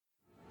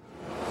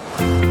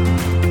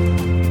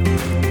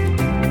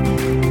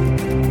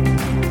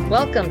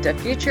Welcome to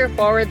Future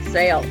Forward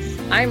Sales.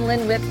 I'm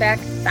Lynn Whitbeck,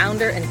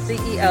 founder and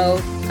CEO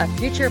of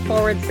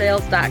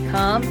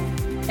FutureForwardSales.com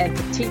and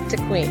Petite to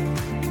Queen.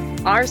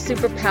 Our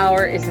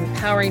superpower is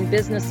empowering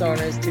business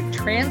owners to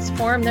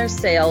transform their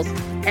sales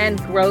and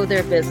grow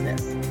their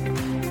business.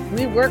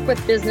 We work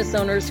with business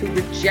owners who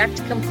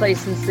reject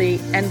complacency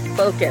and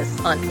focus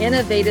on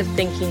innovative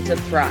thinking to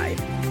thrive.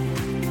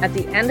 At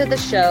the end of the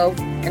show,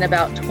 in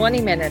about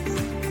 20 minutes,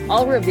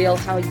 I'll reveal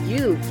how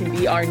you can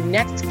be our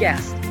next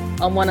guest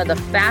on one of the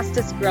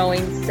fastest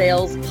growing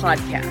sales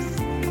podcasts.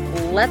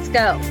 Let's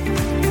go.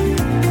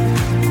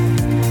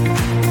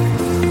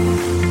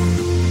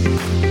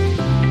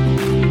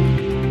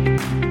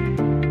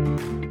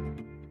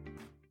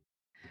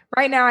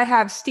 Right now I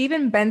have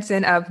Stephen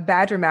Benson of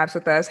Badger Maps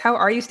with us. How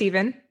are you,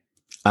 Stephen?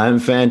 I'm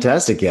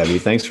fantastic, Gabby.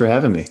 Thanks for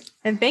having me.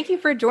 And thank you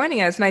for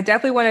joining us. And I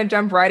definitely want to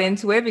jump right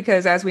into it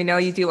because, as we know,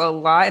 you do a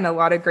lot and a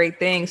lot of great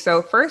things.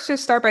 So first,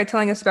 just start by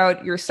telling us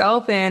about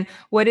yourself and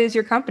what is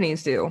your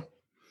companies do.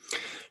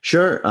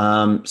 Sure.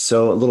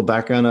 So a little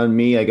background on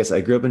me. I guess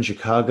I grew up in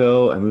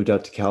Chicago. I moved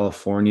out to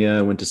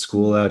California, went to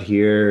school out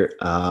here.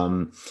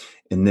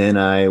 And then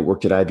I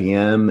worked at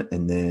IBM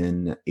and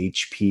then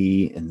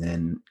HP and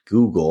then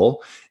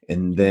Google.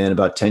 And then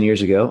about 10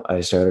 years ago,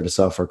 I started a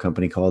software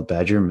company called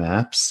Badger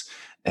Maps.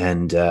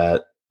 And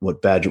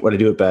what I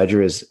do at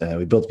Badger is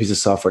we built a piece of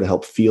software to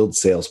help field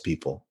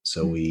salespeople.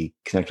 So we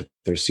connect with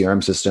their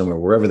CRM system or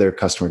wherever their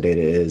customer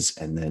data is,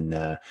 and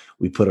then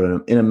we put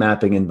it in a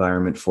mapping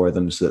environment for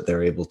them so that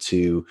they're able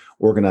to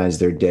organize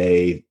their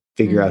day,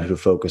 figure out who to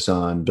focus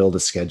on, build a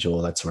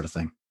schedule, that sort of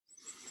thing.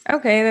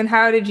 Okay. And then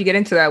how did you get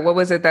into that? What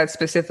was it that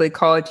specifically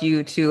called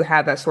you to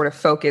have that sort of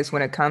focus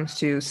when it comes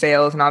to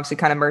sales and obviously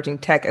kind of merging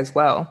tech as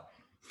well?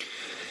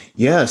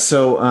 Yeah.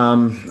 So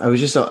I was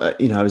just, I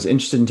was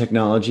interested in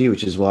technology,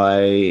 which is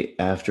why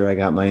after I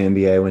got my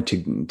MBA, I went to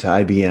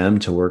IBM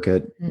to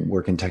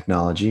work in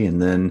technology.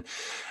 And then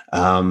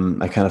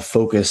I kind of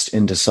focused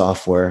into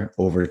software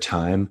over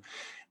time.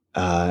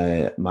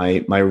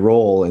 My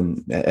role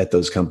at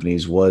those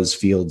companies was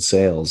field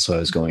sales. So I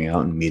was going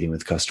out and meeting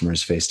with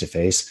customers face to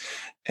face.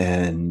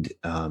 And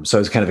so I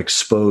was kind of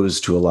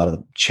exposed to a lot of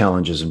the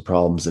challenges and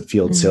problems that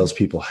field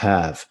salespeople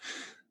have.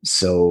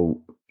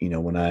 So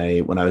when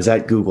I was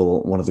at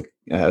Google,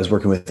 I was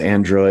working with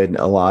Android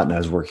a lot, and I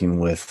was working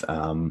with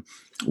the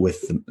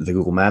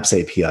Google Maps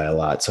API a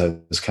lot. So I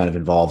was kind of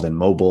involved in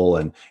mobile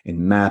and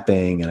in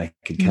mapping, and I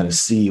could kind of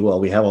see, well,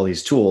 we have all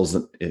these tools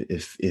that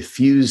if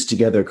fused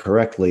together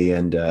correctly,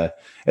 and at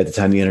the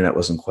time the internet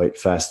wasn't quite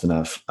fast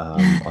enough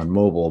on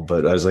mobile,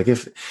 but I was like,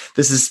 if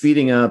this is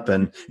speeding up,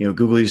 and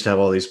Google used to have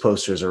all these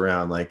posters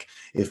around, like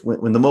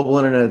when the mobile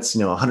internet's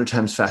 100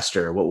 times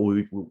faster, what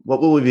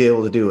will we be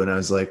able to do? And I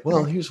was like,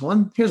 well, here's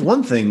one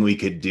thing we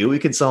could do. We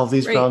could solve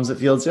these problems that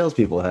field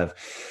salespeople have.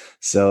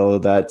 So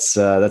that's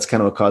kind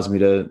of what caused me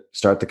to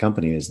start the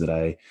company, is that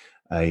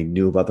I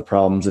knew about the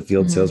problems that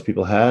field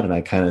salespeople had, and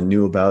I kind of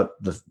knew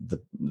about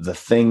the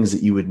things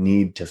that you would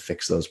need to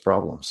fix those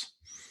problems.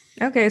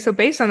 Okay, so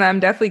based on that,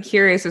 I'm definitely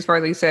curious. As far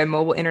as you said,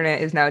 mobile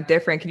internet is now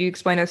different. Could you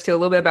explain us to a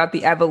little bit about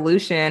the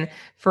evolution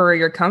for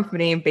your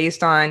company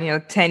based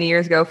on 10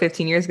 years ago,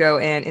 15 years ago,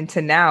 and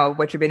into now,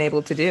 what you've been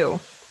able to do?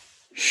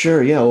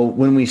 Sure. Yeah. Well,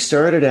 when we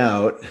started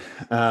out,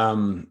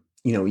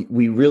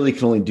 we really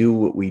can only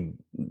do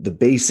the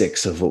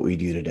basics of what we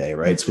do today,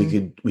 right? So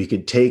we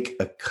could take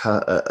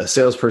a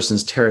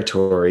salesperson's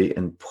territory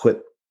and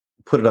put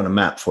it on a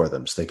map for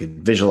them, so they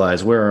could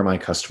visualize, where are my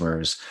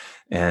customers,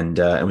 and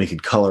we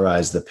could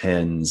colorize the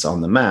pins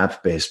on the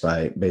map based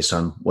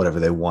on whatever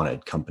they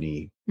wanted,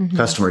 company,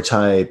 customer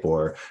type,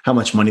 or how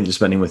much money they're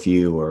spending with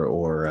you,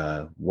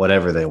 or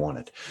whatever they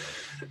wanted.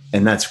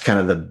 And that's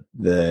kind of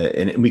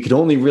and we could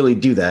only really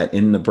do that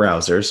in the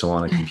browser, so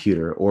on a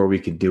computer, or we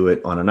could do it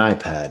on an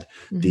iPad.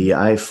 The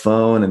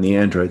iPhone and the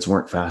Androids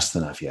weren't fast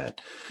enough yet.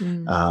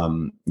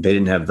 They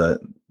didn't have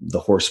the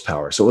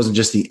horsepower. So it wasn't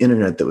just the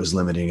internet that was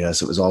limiting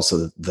us. It was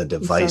also the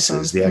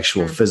devices. The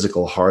actual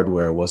physical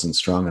hardware wasn't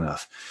strong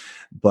enough.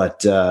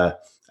 But I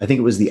think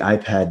it was the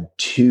iPad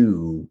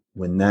 2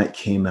 when that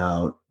came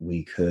out.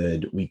 We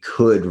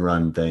could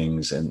run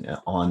things and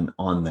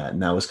on that,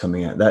 and that was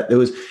coming out. That it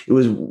was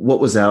what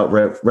was out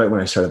right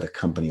when I started the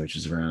company, which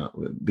was around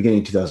beginning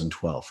of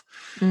 2012.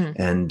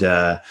 And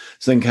so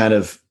then kind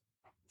of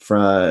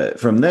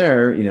from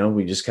there,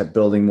 we just kept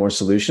building more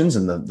solutions,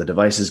 and the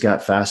devices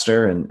got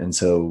faster, and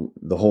so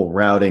the whole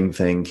routing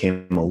thing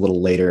came a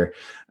little later.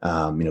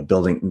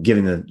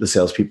 Giving the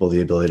salespeople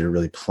the ability to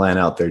really plan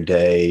out their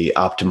day,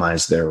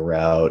 optimize their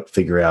route,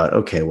 figure out,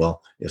 okay,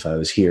 well, if I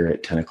was here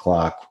at 10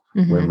 o'clock,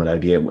 when would I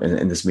be able,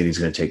 and this meeting's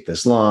going to take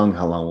this long,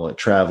 how long will it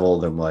travel?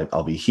 Then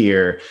I'll be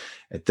here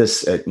at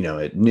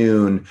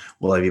noon.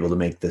 Will I be able to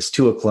make this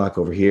 2 o'clock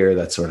over here?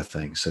 That sort of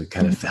thing. So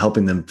kind of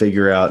helping them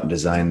figure out and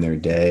design their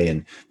day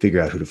and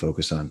figure out who to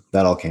focus on.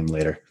 That all came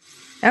later.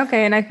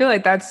 Okay. And I feel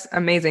like that's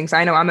amazing. So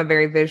I know I'm a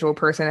very visual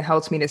person. It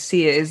helps me to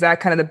see it. Is that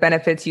kind of the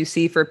benefits you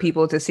see for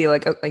people to see,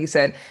 like you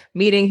said,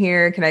 meeting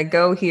here, can I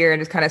go here,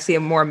 and just kind of see it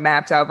more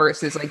mapped out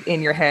versus like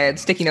in your head,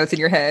 sticky notes in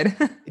your head?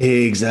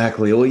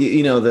 Exactly. Well,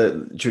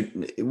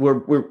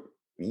 we're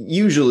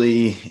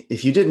usually,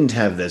 if you didn't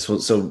have this, well,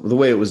 so the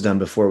way it was done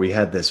before we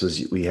had this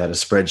was we had a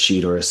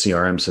spreadsheet or a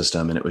CRM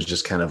system, and it was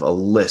just kind of a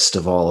list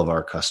of all of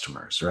our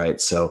customers, right?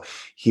 So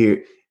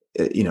here,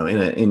 in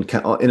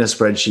a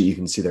spreadsheet, you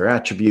can see their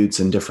attributes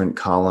in different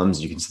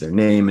columns. You can see their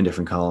name in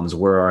different columns.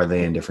 Where are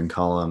they in different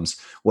columns?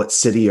 What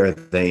city are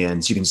they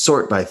in? So you can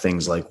sort by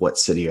things like what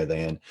city are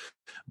they in.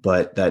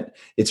 But that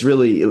it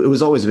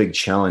was always a big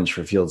challenge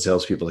for field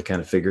salespeople to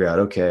kind of figure out,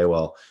 okay,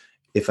 well,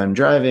 if I'm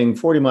driving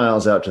 40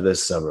 miles out to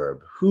this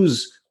suburb,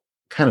 who's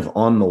kind of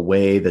on the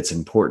way that's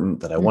important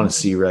that I want to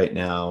see right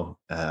now?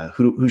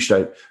 Who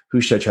should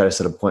I try to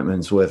set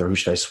appointments with, or who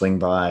should I swing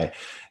by?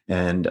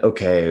 And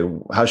okay,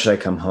 how should I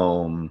come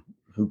home?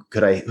 Who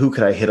could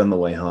I hit on the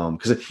way home?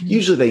 Because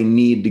usually they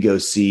need to go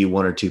see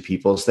one or two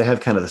people. So they have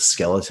kind of the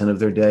skeleton of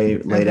their day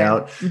laid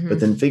out, but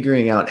then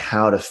figuring out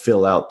how to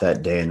fill out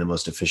that day in the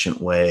most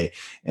efficient way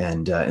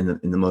and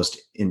in the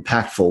most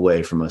impactful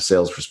way from a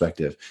sales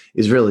perspective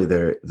is really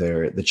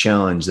the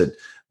challenge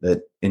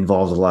that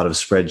involves a lot of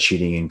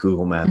spreadsheeting and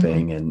Google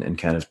mapping and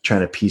kind of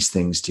trying to piece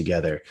things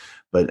together.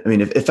 But I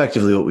mean,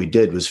 effectively what we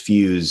did was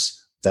fuse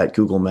that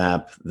Google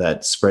map,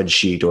 that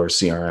spreadsheet or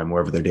CRM,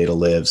 wherever their data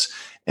lives,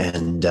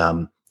 and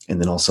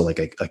then also like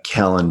a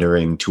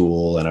calendaring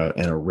tool and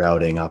a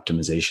routing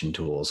optimization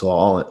tool. So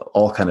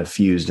all kind of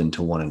fused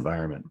into one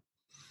environment.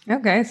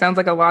 Okay, sounds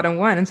like a lot in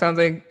one. It sounds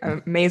like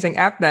an amazing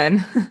app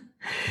then.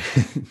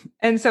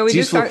 And so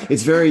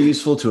it's very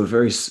useful to a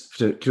very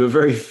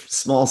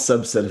small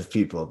subset of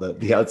people,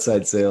 the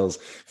outside field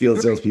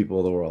sales people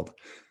of the world.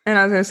 And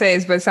I was going to say,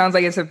 but it sounds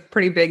like it's a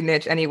pretty big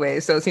niche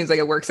anyway. So it seems like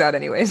it works out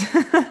anyways.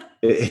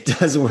 It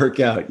does work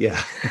out.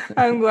 Yeah.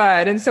 I'm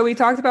glad. And so we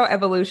talked about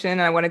evolution,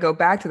 and I want to go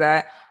back to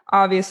that.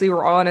 Obviously,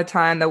 we're all in a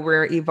time that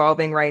we're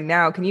evolving right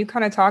now. Can you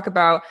kind of talk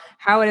about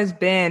how it has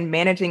been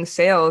managing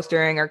sales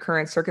during our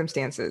current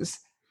circumstances?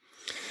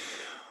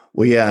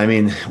 Well, yeah, I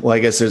mean, I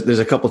guess there's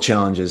a couple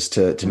challenges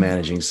to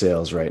managing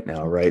sales right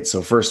now, right?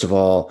 So first of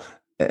all,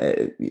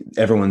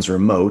 everyone's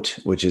remote,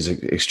 which is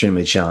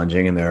extremely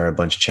challenging. And there are a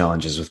bunch of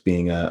challenges with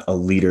being a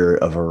leader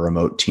of a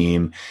remote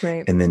team.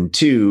 Right. And then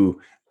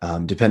two,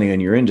 depending on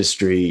your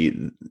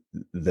industry,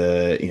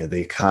 the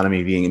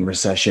economy being in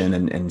recession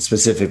and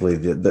specifically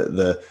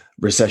the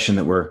recession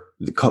that we're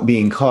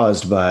being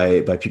caused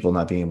by people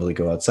not being able to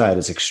go outside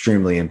is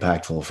extremely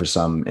impactful for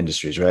some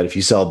industries, right? If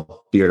you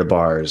sell beer to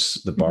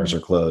bars, the bars are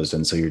closed.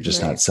 And so you're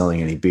just not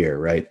selling any beer,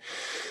 right?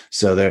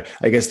 So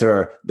I guess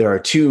there are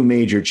two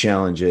major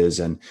challenges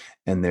and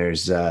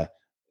there's, and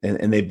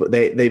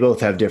they both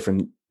have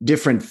different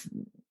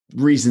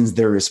reasons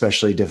they're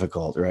especially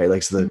difficult, right?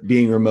 Like, so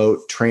being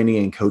remote, training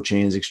and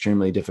coaching is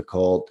extremely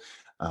difficult.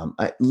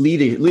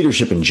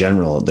 Leadership in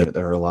general,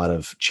 there are a lot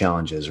of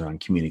challenges around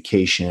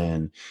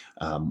communication.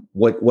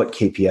 What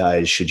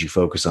KPIs should you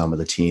focus on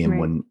with a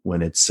team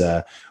when it's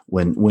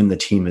when the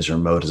team is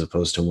remote as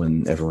opposed to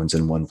when everyone's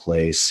in one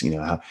place? You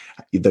know, how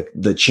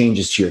the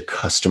changes to your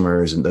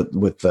customers and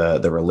with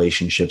the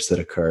relationships that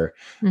occur.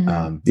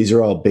 These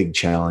are all big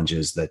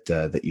challenges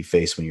that you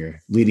face when you're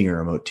leading a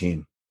remote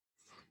team.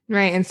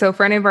 Right. And so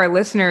for any of our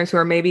listeners who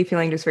are maybe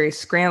feeling just very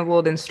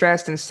scrambled and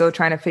stressed and still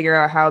trying to figure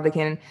out how they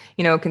can,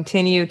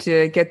 continue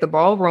to get the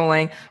ball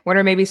rolling, what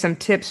are maybe some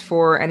tips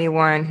for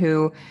anyone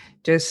who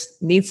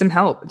just needs some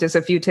help? Just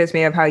a few tips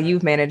maybe of how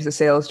you've managed the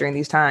sales during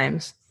these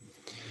times.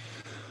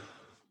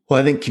 Well,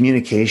 I think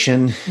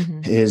communication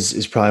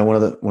is probably one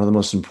of the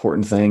most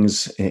important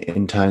things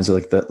in times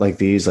like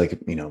these. Like,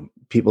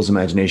 people's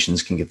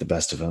imaginations can get the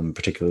best of them,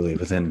 particularly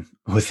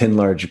within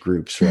large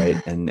groups,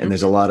 right? And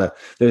there's a lot of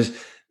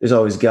there's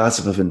always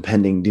gossip of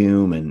impending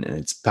doom, and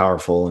it's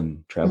powerful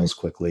and travels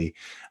quickly.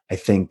 I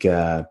think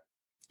you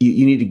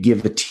need to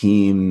give the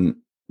team,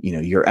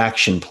 your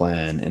action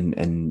plan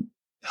and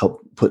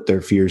help put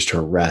their fears to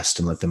rest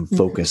and let them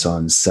focus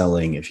on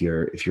selling. If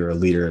you're a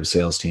leader of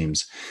sales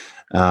teams,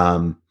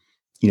 I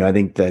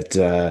think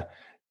that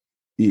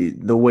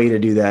the way to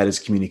do that is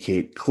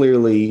communicate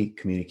clearly,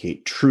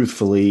 communicate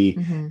truthfully.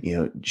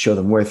 Show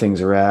them where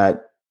things are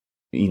at,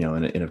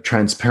 in a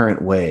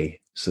transparent way,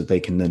 so that they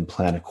can then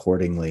plan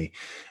accordingly.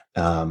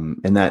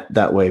 And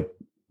that way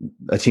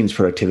a team's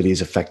productivity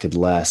is affected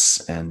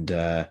less. And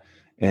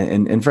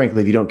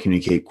frankly, if you don't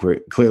communicate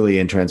clearly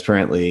and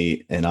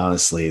transparently and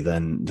honestly,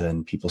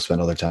 then people spend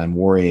all their time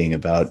worrying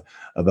about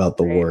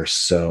the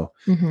worst. So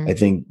I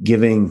think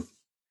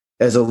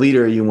as a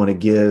leader, you want to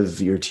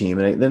give your team,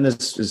 and then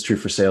this is true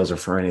for sales or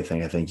for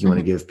anything. I think you want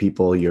to give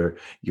people your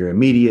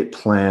immediate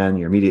plan,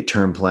 your immediate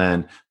term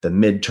plan, the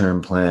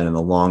midterm plan, and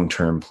the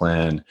long-term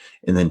plan,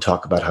 and then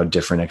talk about how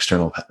different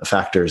external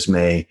factors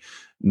may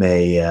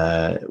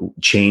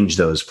change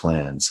those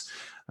plans.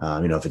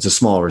 If it's a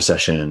small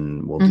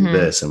recession, we'll do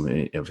this,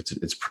 and if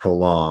it's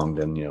prolonged,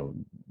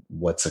 and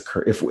what's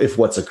occurred, if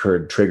what's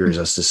occurred triggers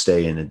us to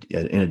stay in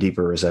a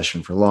deeper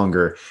recession for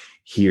longer,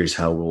 here's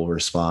how we'll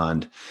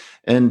respond.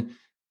 And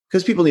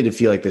because people need to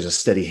feel like there's a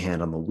steady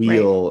hand on the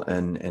wheel, right.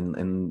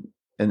 and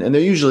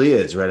there usually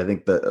is, right? I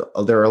think that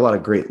there are a lot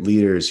of great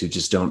leaders who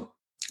just don't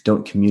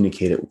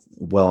communicate it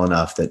well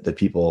enough that the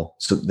people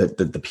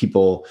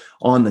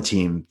on the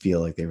team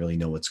feel like they really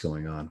know what's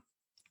going on.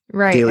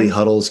 Right. Daily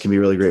huddles can be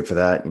really great for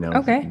that.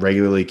 Okay.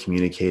 Regularly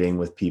communicating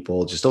with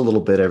people just a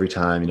little bit every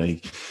time.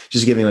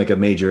 Just giving like a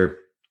major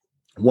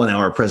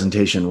 1-hour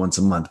presentation once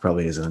a month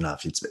probably isn't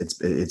enough.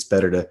 It's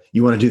better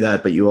you want to do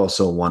that, but you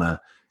also want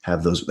to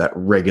have that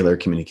regular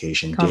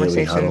communication,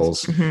 daily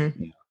huddles.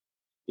 Mm-hmm.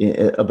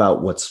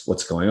 About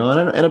what's going on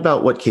and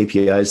about what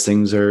KPIs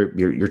things are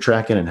you're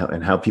tracking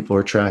and how people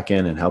are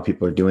tracking and how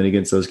people are doing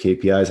against those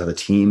KPIs, how the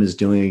team is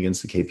doing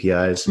against the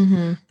KPIs.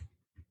 Mm-hmm.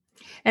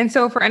 And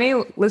so for any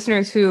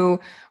listeners or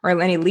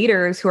any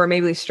leaders who are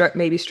maybe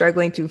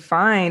struggling to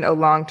find a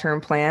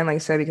long-term plan, like I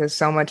said, because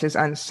so much is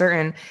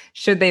uncertain,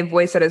 should they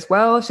voice that as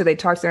well? Should they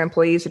talk to their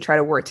employees to try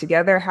to work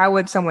together? How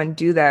would someone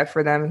do that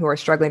for them who are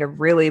struggling to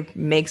really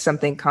make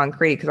something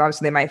concrete? Because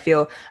obviously they might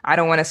feel, I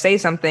don't want to say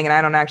something and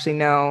I don't actually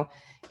know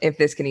if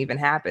this can even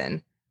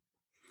happen.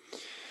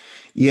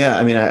 Yeah,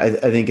 I mean, I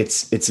think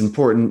it's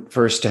important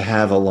first to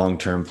have a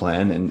long-term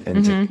plan and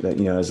Mm-hmm.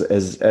 to,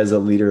 as a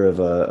leader of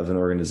an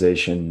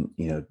organization,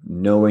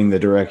 knowing the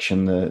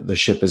direction the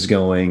ship is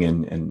going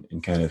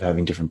and kind of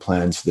having different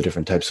plans for the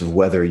different types of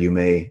weather you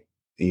may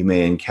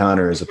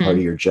encounter as a part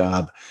of your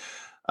job.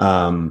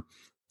 And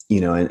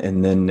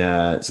then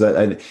so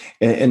that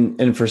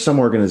and for some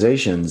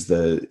organizations,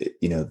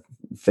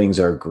 things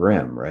are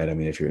grim, right? I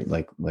mean, if you're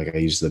like I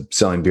use the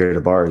selling beer to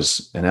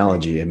bars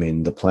analogy, I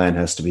mean, the plan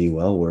has to be,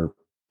 well, we're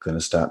going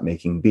to stop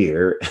making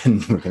beer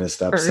and we're going to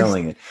stop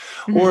selling it.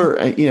 Mm-hmm. Or,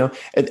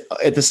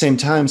 at the same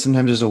time,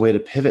 sometimes there's a way to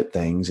pivot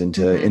things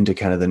into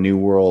kind of the new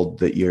world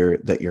that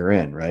you're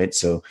in, right?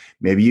 So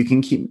maybe you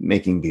can keep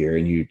making beer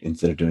and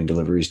instead of doing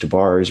deliveries to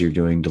bars, you're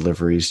doing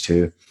deliveries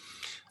to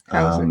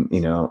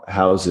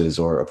houses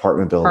or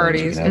apartment buildings.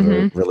 Parties. You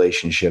can have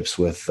relationships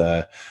with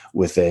an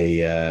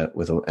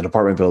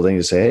apartment building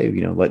to say,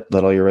 hey, let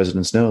all your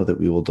residents know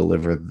that we will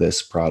deliver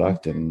this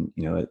product and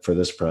for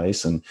this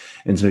price, and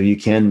so you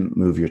can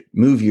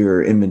move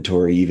your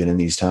inventory even in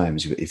these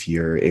times if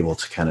you're able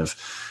to kind of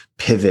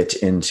pivot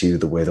into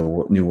the way the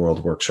new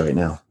world works right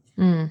now.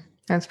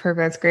 That's perfect.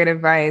 That's great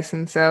advice.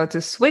 And so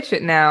to switch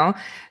it now,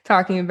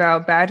 talking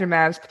about Badger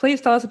Maps, please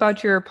tell us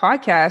about your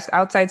podcast,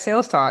 Outside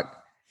Sales Talk.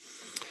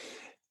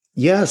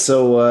 Yeah,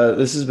 so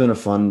this has been a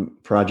fun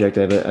project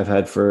I've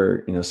had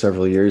for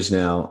several years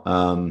now.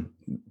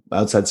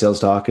 Outside Sales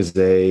Talk is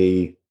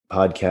a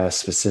podcast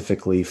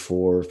specifically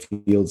for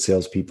field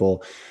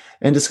salespeople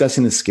and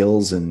discussing the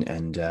skills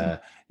and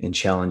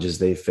challenges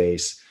they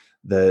face.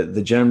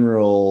 The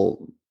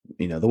general,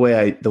 the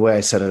way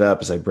I set it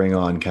up is I bring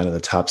on kind of the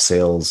top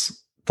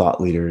sales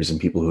thought leaders and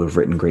people who have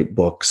written great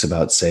books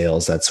about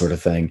sales, that sort of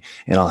thing,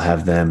 and I'll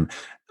have them.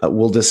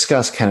 We'll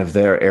discuss kind of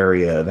their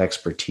area of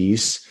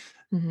expertise.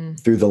 Mm-hmm.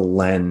 Through the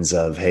lens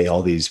of, hey,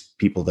 all these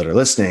people that are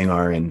listening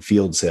are in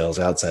field sales,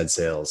 outside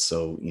sales.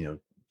 So,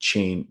 you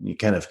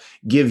kind of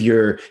give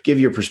your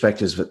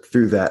perspectives, but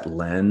through that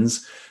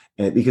lens,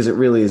 because it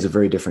really is a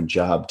very different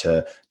job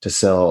to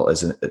sell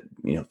as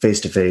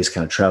face-to-face,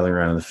 kind of traveling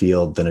around in the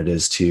field than it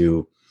is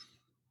to,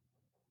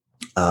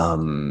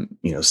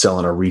 sell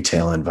in a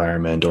retail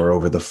environment or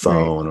over the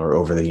phone or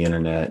over the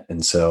internet.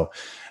 And so,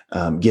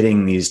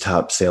 getting these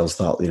top sales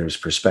thought leaders'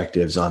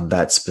 perspectives on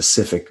that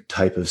specific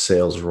type of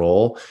sales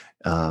role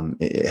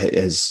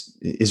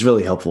is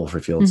really helpful for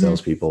field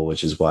salespeople,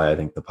 which is why I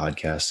think the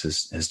podcast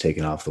has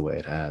taken off the way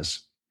it has.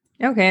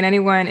 Okay. And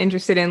anyone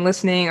interested in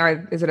listening,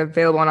 is it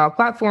available on all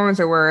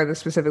platforms, or where are the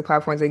specific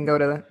platforms they can go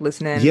to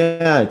listen in?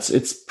 Yeah,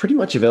 it's pretty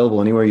much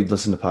available anywhere you'd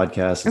listen to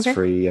podcasts. It's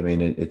free. I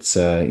mean, it's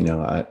on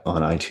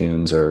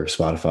iTunes or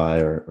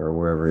Spotify or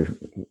wherever,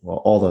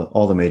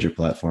 all the major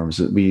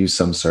platforms. We use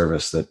some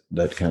service that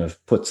kind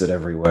of puts it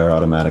everywhere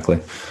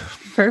automatically.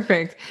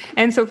 Perfect.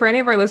 And so for any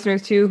of our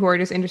listeners too, who are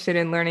just interested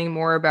in learning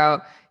more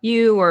about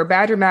you or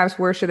Badger Maps,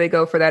 where should they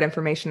go for that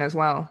information as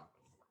well?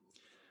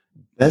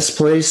 Best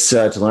place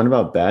to learn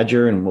about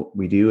Badger and what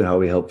we do and how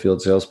we help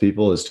field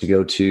salespeople is to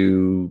go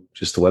to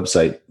just the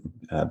website,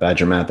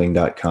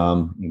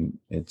 badgermapping.com.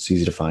 It's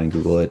easy to find,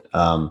 Google it.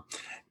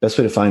 Best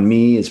way to find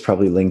me is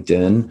probably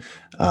LinkedIn.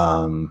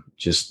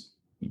 Just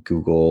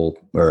Google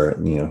or,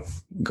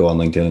 go on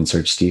LinkedIn and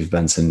search Steve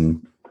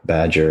Benson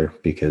Badger,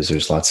 because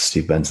there's lots of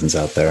Steve Bensons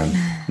out there.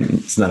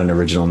 It's not an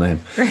original name.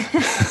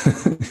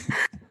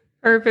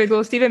 Perfect.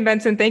 Well, Stephen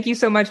Benson, thank you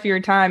so much for your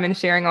time and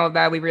sharing all of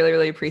that. We really,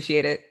 really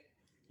appreciate it.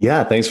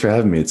 Yeah, thanks for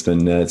having me. It's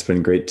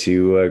been great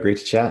to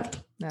chat.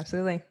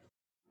 Absolutely.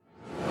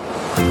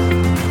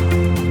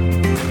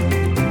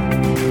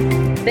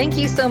 Thank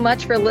you so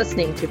much for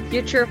listening to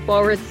Future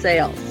Forward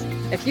Sales.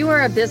 If you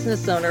are a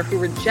business owner who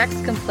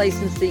rejects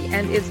complacency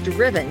and is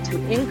driven to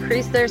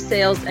increase their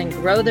sales and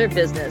grow their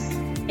business,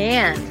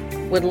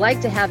 and would like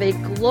to have a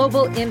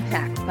global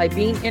impact by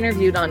being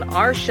interviewed on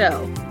our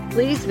show,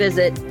 please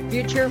visit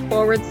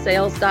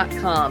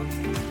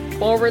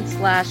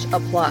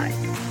futureforwardsales.com/apply.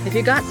 If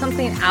you got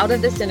something out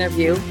of this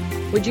interview,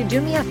 would you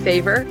do me a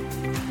favor?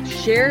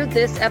 Share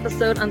this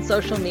episode on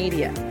social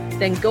media.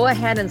 Then go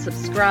ahead and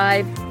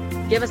subscribe,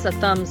 give us a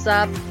thumbs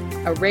up,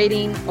 a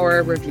rating, or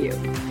a review.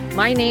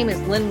 My name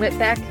is Lynn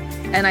Whitbeck,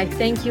 and I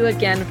thank you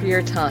again for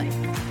your time.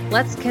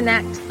 Let's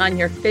connect on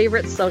your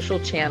favorite social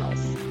channels.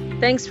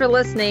 Thanks for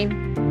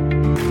listening.